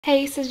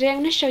Hey, so today I'm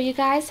going to show you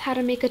guys how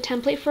to make a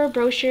template for a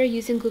brochure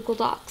using Google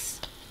Docs.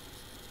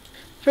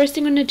 First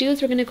thing we're going to do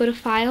is we're going to go to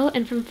File,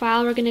 and from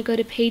File we're going to go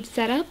to Page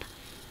Setup.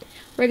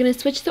 We're going to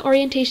switch the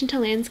orientation to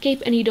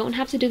landscape, and you don't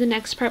have to do the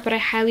next part, but I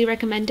highly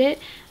recommend it.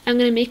 I'm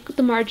going to make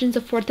the margins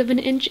 1/4 of an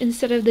inch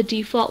instead of the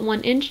default 1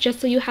 inch,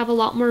 just so you have a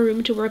lot more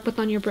room to work with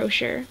on your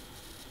brochure.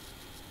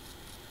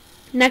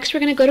 Next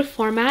we're going to go to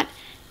Format,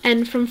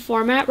 and from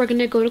Format we're going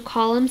to go to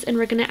Columns, and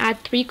we're going to add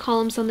 3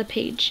 columns on the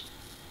page.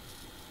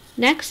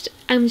 Next,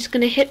 I'm just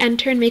going to hit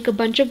enter and make a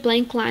bunch of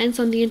blank lines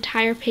on the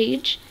entire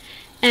page,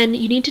 and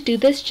you need to do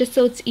this just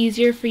so it's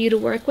easier for you to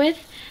work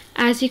with.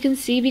 As you can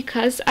see,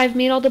 because I've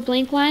made all the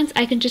blank lines,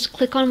 I can just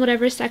click on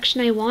whatever section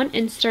I want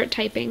and start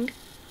typing.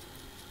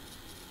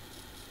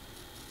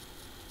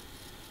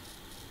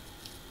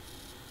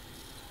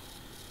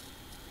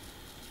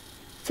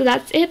 So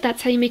that's it.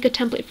 That's how you make a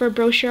template for a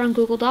brochure on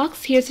Google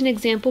Docs. Here's an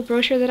example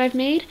brochure that I've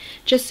made,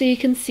 just so you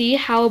can see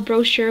how a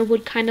brochure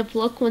would kind of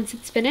look once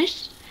it's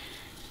finished.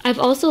 I've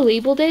also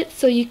labeled it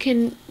so you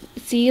can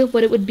see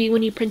what it would be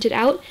when you print it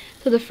out.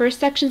 So the first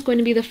section is going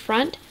to be the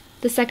front,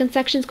 the second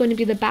section is going to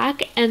be the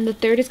back, and the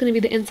third is going to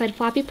be the inside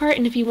floppy part.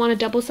 And if you want a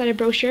double-sided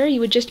brochure, you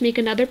would just make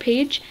another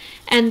page,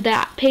 and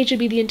that page would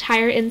be the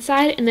entire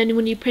inside, and then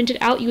when you print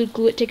it out, you would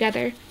glue it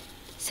together.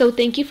 So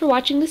thank you for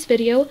watching this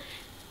video.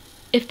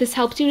 If this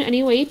helps you in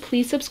any way,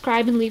 please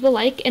subscribe and leave a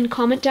like, and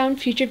comment down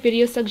future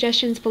video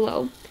suggestions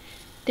below.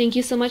 Thank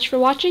you so much for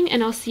watching,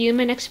 and I'll see you in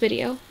my next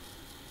video.